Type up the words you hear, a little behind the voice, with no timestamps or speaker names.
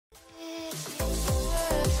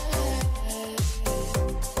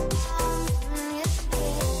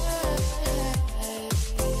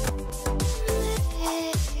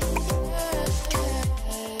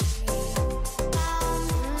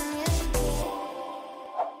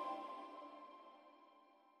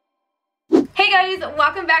guys,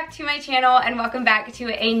 welcome back to my channel and welcome back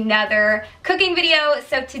to another cooking video.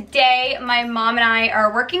 So today my mom and I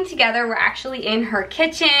are working together. We're actually in her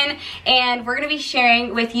kitchen and we're gonna be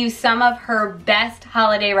sharing with you some of her best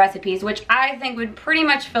holiday recipes, which I think would pretty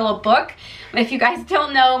much fill a book. If you guys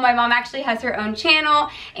don't know, my mom actually has her own channel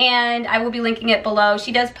and I will be linking it below.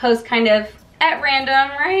 She does post kind of at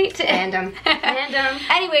random, right? Random.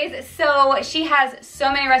 Anyways, so she has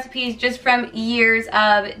so many recipes just from years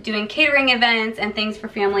of doing catering events and things for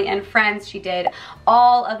family and friends. She did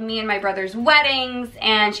all of me and my brother's weddings,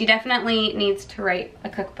 and she definitely needs to write a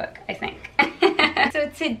cookbook, I think. So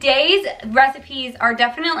today's recipes are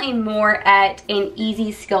definitely more at an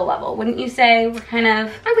easy skill level, wouldn't you say? We're kind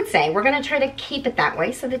of... I would say we're gonna try to keep it that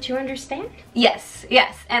way so that you understand. Yes,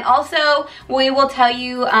 yes. And also we will tell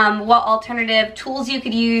you what alternative tools you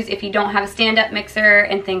could use if you don't have a stand-up mixer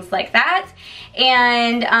and things like that.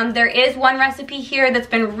 And there is one recipe here that's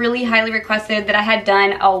been really highly requested that I had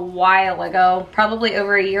done a while ago, probably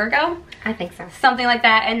over a year ago. I think so. Something like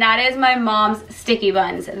that, and that is my mom's sticky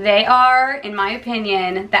buns. They are, in my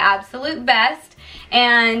opinion, the absolute best,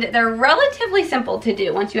 and they're relatively simple to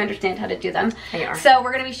do once you understand how to do them. They are. So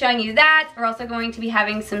we're gonna be showing you that. We're also going to be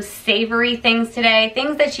having some savory things today,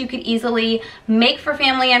 things that you could easily make for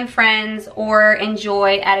family and friends or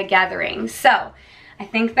enjoy at a gathering. So I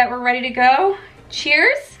think that we're ready to go.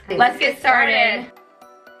 Cheers. Let's get started.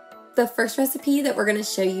 The first recipe that we're going to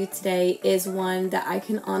show you today is one that I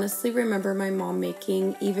can honestly remember my mom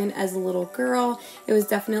making even as a little girl. It was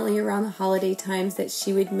definitely around the holiday times that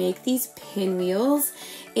she would make these pinwheels.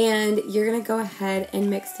 And you're going to go ahead and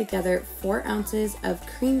mix together 4 ounces of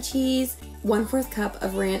cream cheese, 1/4 cup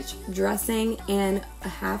of ranch dressing, and a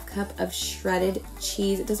 1/2 cup of shredded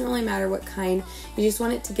cheese. It doesn't really matter what kind. You just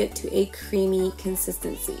want it to get to a creamy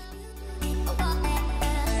consistency.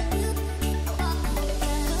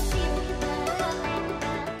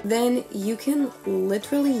 Then you can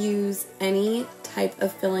literally use any type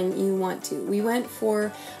of filling you want to. We went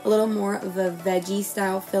for a little more of a veggie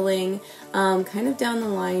style filling, kind of down the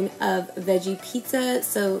line of veggie pizza.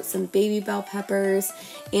 So some baby bell peppers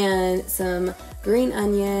and some green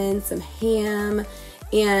onions, some ham,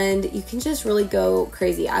 and you can just really go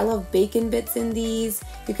crazy. I love bacon bits in these.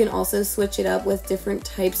 You can also switch it up with different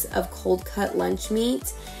types of cold cut lunch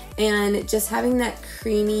meat, and just having that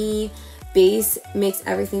creamy base makes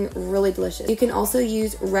everything really delicious. You can also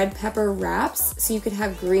use red pepper wraps, so you could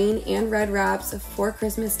have green and red wraps for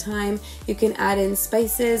Christmas time. You can add in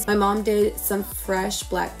spices. My mom did some fresh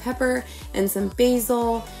black pepper and some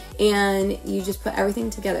basil, and you just put everything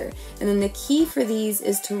together. And then the key for these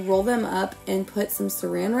is to roll them up and put some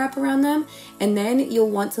saran wrap around them, and then you'll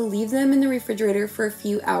want to leave them in the refrigerator for a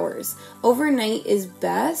few hours. Overnight is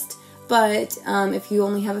best, but if you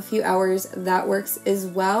only have a few hours, that works as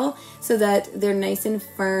well, so that they're nice and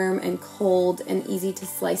firm and cold and easy to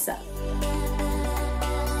slice up.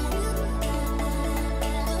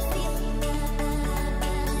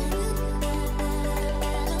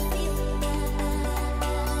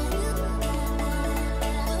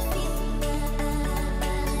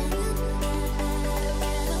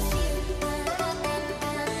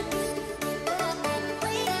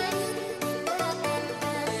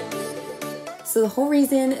 So the whole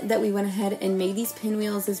reason that we went ahead and made these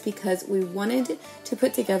pinwheels is because we wanted to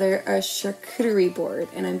put together a charcuterie board.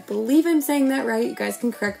 And I believe I'm saying that right. You guys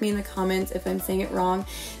can correct me in the comments if I'm saying it wrong.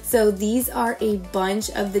 So these are a bunch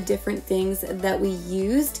of the different things that we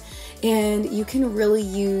used, and you can really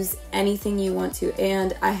use anything you want to.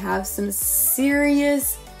 And I have some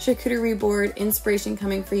serious charcuterie board inspiration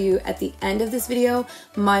coming for you at the end of this video.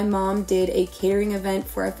 My mom did a catering event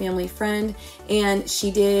for a family friend, and she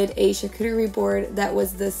did a charcuterie board that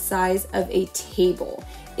was the size of a table.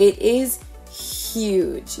 It is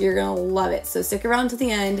huge. You're gonna love it. So stick around to the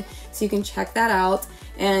end so you can check that out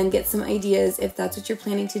and get some ideas if that's what you're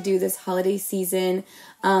planning to do this holiday season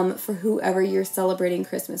for whoever you're celebrating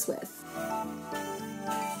Christmas with.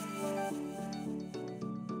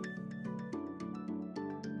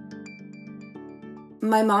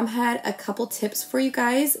 My mom had a couple tips for you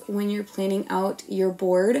guys when you're planning out your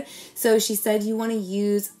board. So she said you want to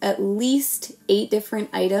use at least 8 different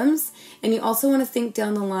items, and you also want to think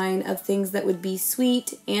down the line of things that would be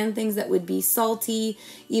sweet and things that would be salty,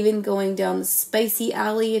 even going down the spicy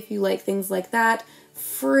alley if you like things like that.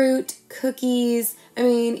 Fruit, cookies, I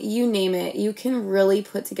mean, you name it. You can really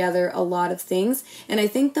put together a lot of things. And I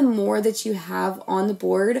think the more that you have on the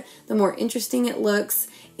board, the more interesting it looks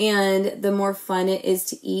and the more fun it is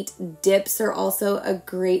to eat. Dips are also a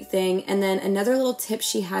great thing. And then another little tip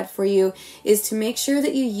she had for you is to make sure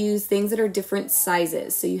that you use things that are different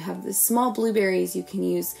sizes. So you have the small blueberries, you can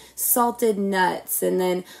use salted nuts, and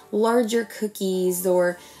then larger cookies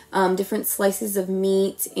or different slices of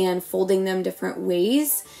meat and folding them different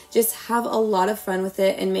ways. Just have a lot of fun with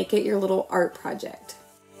it and make it your little art project.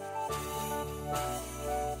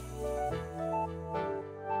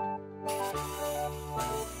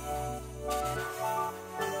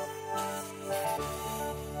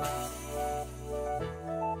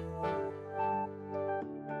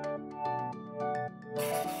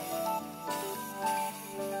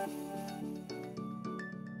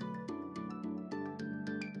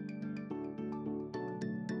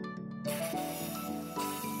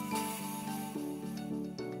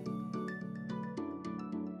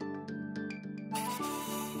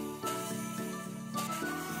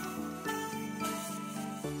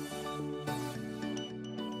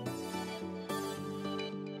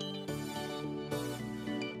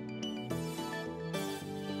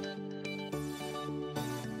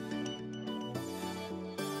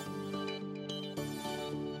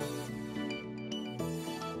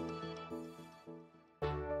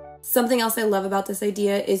 Something else I love about this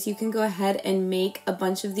idea is you can go ahead and make a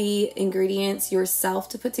bunch of the ingredients yourself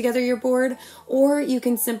to put together your board, or you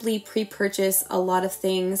can simply pre-purchase a lot of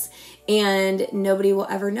things and nobody will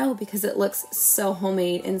ever know because it looks so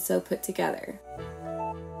homemade and so put together.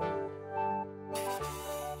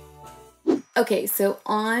 Okay, so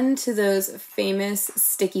on to those famous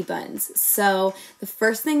sticky buns. So the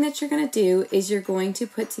first thing that you're going to do is you're going to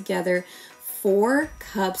put together 4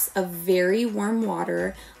 cups of very warm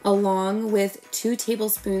water along with 2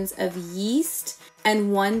 tablespoons of yeast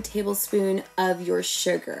and 1 tablespoon of your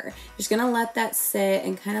sugar. You're just gonna let that sit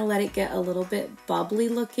and kind of let it get a little bit bubbly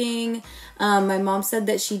looking. My mom said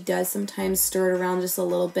that she does sometimes stir it around just a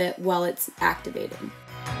little bit while it's activating.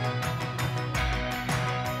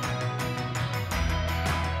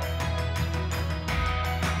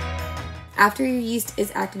 After your yeast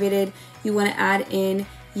is activated, you want to add in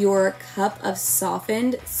your cup of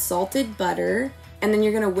softened salted butter, and then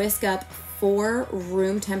you're going to whisk up 4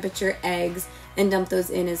 room temperature eggs and dump those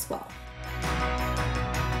in as well.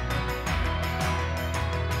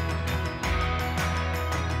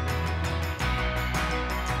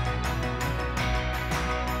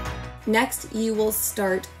 Next, you will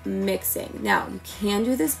start mixing. Now, you can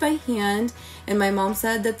do this by hand, and my mom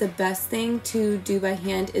said that the best thing to do by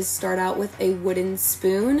hand is start out with a wooden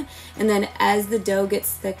spoon, and then as the dough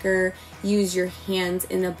gets thicker, use your hands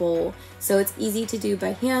in a bowl. So it's easy to do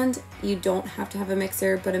by hand. You don't have to have a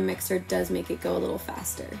mixer, but a mixer does make it go a little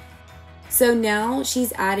faster. So now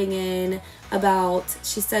she's adding in about,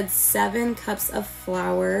 she said 7 cups of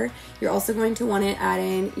flour. You're also going to want to add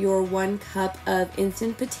in your 1 cup of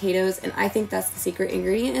instant potatoes, and I think that's the secret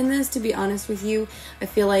ingredient in this, to be honest with you. I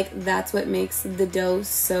feel like that's what makes the dough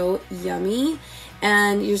so yummy.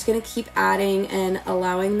 And you're just going to keep adding and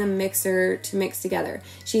allowing the mixer to mix together.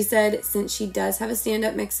 She said since she does have a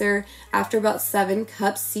stand-up mixer, after about 7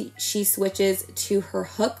 cups, she switches to her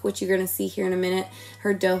hook, which you're going to see here in a minute,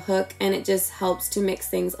 her dough hook, and it just helps to mix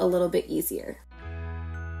things a little bit easier.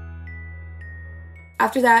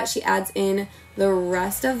 After that, she adds in the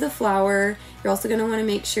rest of the flour. You're also going to want to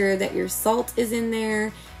make sure that your salt is in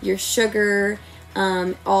there, your sugar,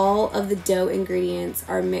 all of the dough ingredients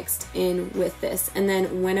are mixed in with this. And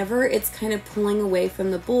then whenever it's kind of pulling away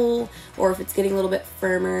from the bowl, or if it's getting a little bit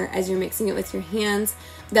firmer as you're mixing it with your hands,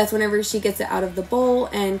 that's whenever she gets it out of the bowl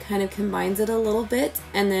and kind of combines it a little bit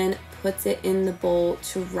and then puts it in the bowl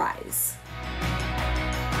to rise.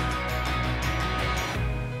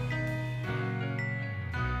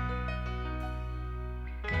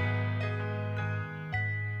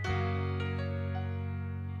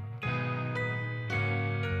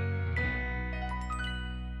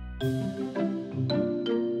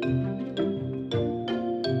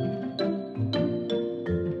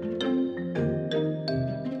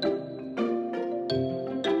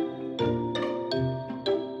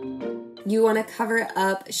 You want to cover it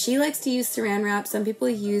up. She likes to use saran wrap. Some people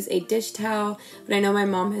use a dish towel, but I know my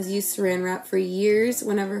mom has used saran wrap for years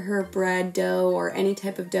whenever her bread dough or any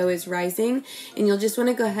type of dough is rising. And you'll just want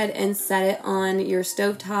to go ahead and set it on your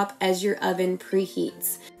stovetop as your oven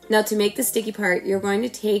preheats. Now to make the sticky part, you're going to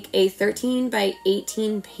take a 13 by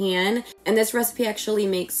 18 pan, and this recipe actually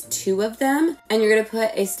makes 2 of them, and you're going to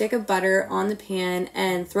put a stick of butter on the pan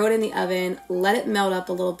and throw it in the oven, let it melt up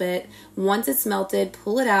a little bit. Once it's melted,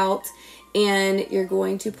 pull it out, and you're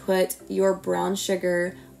going to put your brown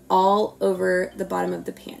sugar all over the bottom of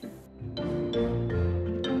the pan.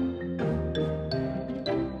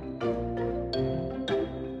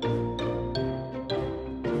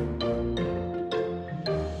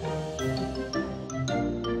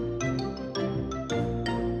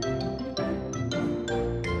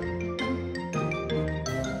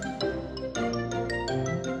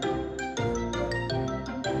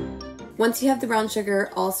 Once you have the brown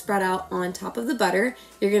sugar all spread out on top of the butter,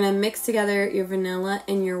 you're gonna mix together your vanilla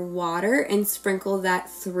and your water and sprinkle that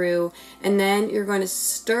through. And then you're going to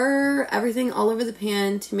stir everything all over the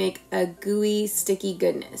pan to make a gooey, sticky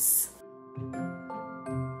goodness.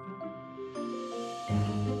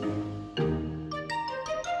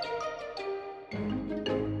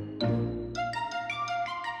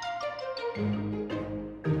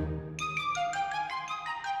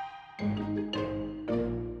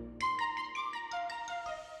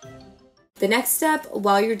 The next step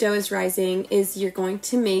while your dough is rising is you're going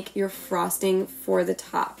to make your frosting for the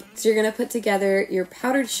top. So you're gonna put together your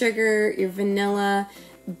powdered sugar, your vanilla,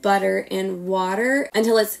 butter, and water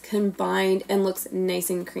until it's combined and looks nice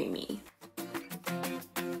and creamy.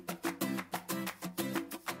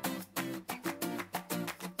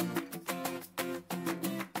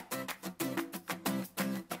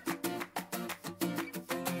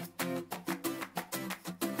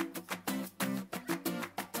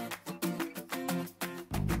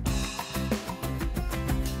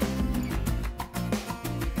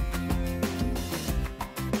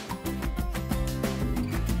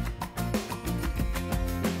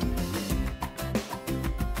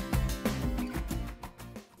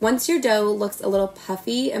 Once your dough looks a little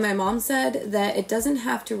puffy, and my mom said that it doesn't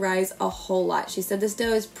have to rise a whole lot. She said this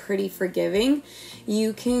dough is pretty forgiving.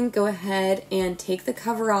 You can go ahead and take the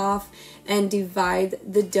cover off and divide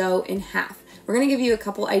the dough in half. We're going to give you a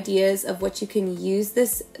couple ideas of what you can use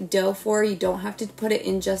this dough for. You don't have to put it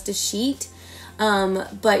in just a sheet,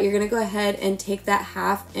 but you're going to go ahead and take that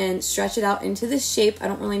half and stretch it out into this shape. I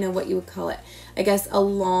don't really know what you would call it. I guess a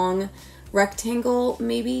long rectangle,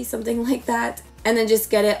 maybe something like that. And then just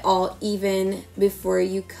get it all even before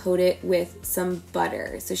you coat it with some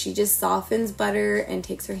butter. So she just softens butter and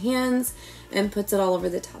takes her hands and puts it all over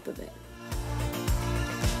the top of it.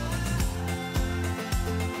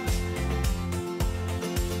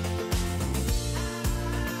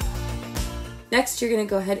 Next, you're gonna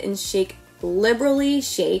go ahead and liberally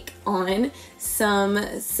shake on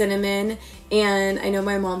some cinnamon, and I know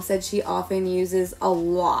my mom said she often uses a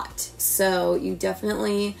lot, so you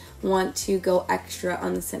definitely want to go extra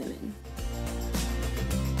on the cinnamon.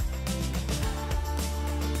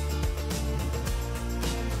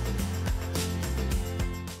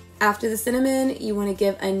 After the cinnamon, you want to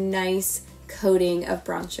give a nice coating of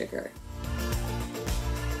brown sugar.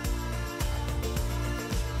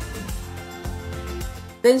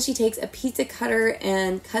 Then she takes a pizza cutter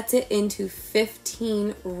and cuts it into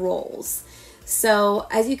 15 rolls. So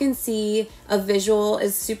as you can see, a visual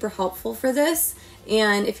is super helpful for this.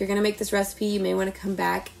 And if you're gonna make this recipe, you may wanna come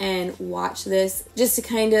back and watch this just to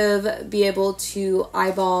kind of be able to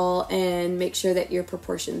eyeball and make sure that your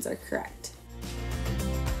proportions are correct.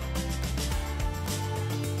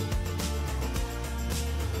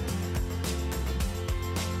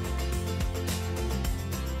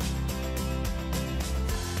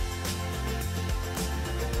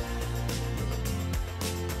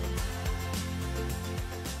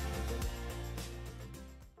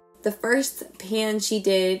 The first pan she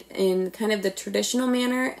did in kind of the traditional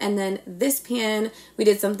manner, and then this pan we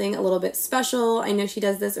did something a little bit special. I know she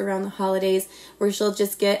does this around the holidays where she'll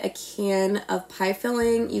just get a can of pie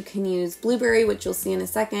filling. You can use blueberry, which you'll see in a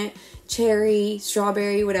second, cherry,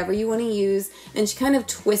 strawberry, whatever you want to use, and she kind of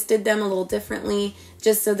twisted them a little differently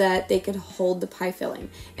just so that they could hold the pie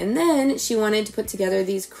filling. And then she wanted to put together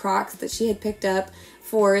these crocks that she had picked up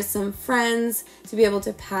for some friends to be able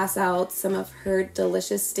to pass out some of her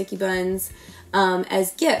delicious sticky buns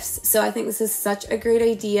as gifts. So I think this is such a great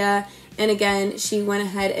idea. And again, she went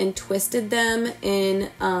ahead and twisted them in,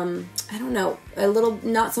 I don't know, a little,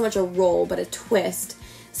 not so much a roll, but a twist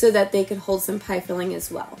so that they could hold some pie filling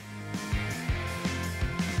as well.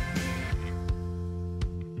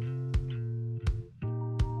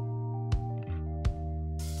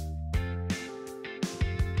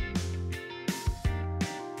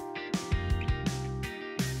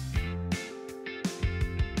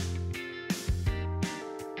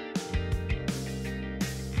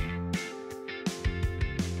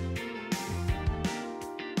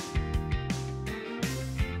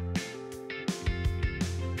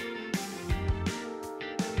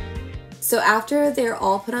 So after they're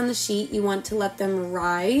all put on the sheet, you want to let them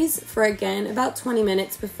rise for, again, about 20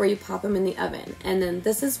 minutes before you pop them in the oven. And then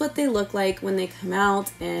this is what they look like when they come out,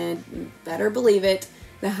 and better believe it,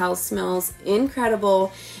 the house smells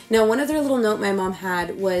incredible. Now, one other little note my mom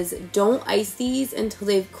had was don't ice these until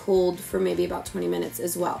they've cooled for maybe about 20 minutes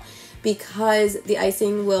as well, because the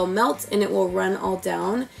icing will melt and it will run all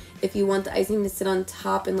down. If you want the icing to sit on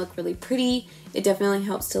top and look really pretty, it definitely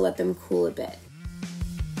helps to let them cool a bit.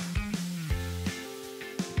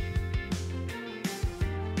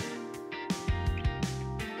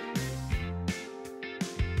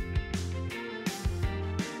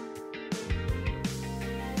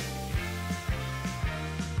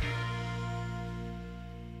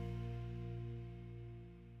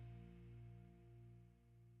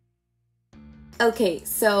 Okay,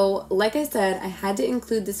 so like I said, I had to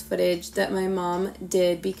include this footage that my mom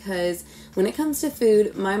did because when it comes to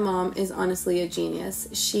food, my mom is honestly a genius.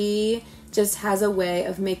 She just has a way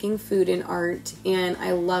of making food and art, and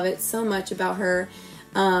I love it so much about her.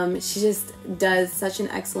 She just does such an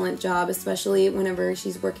excellent job, especially whenever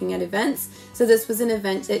she's working at events. So this was an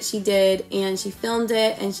event that she did, and she filmed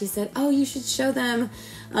it, and she said, oh, you should show them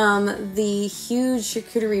the huge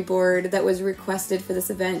charcuterie board that was requested for this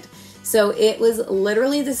event. So it was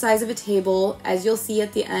literally the size of a table. As you'll see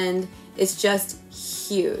at the end, it's just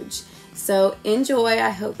huge. So enjoy. I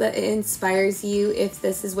hope that it inspires you if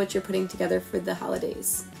this is what you're putting together for the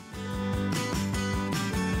holidays.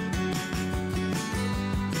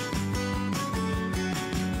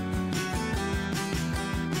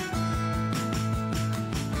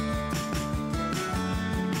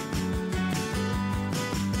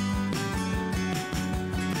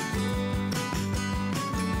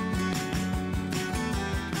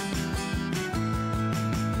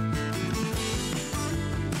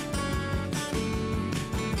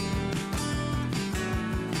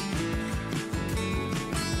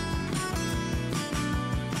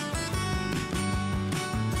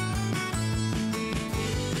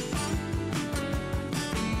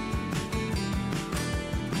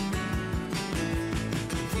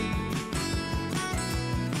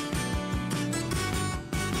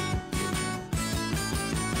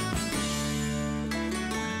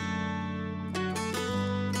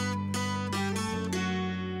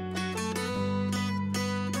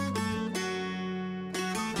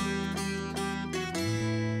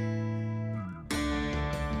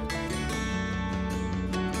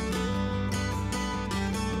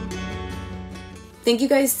 Thank you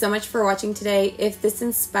guys so much for watching today. If this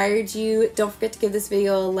inspired you, don't forget to give this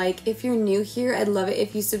video a like. If you're new here, I'd love it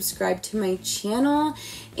if you subscribe to my channel,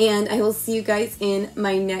 and I will see you guys in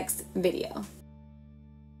my next video.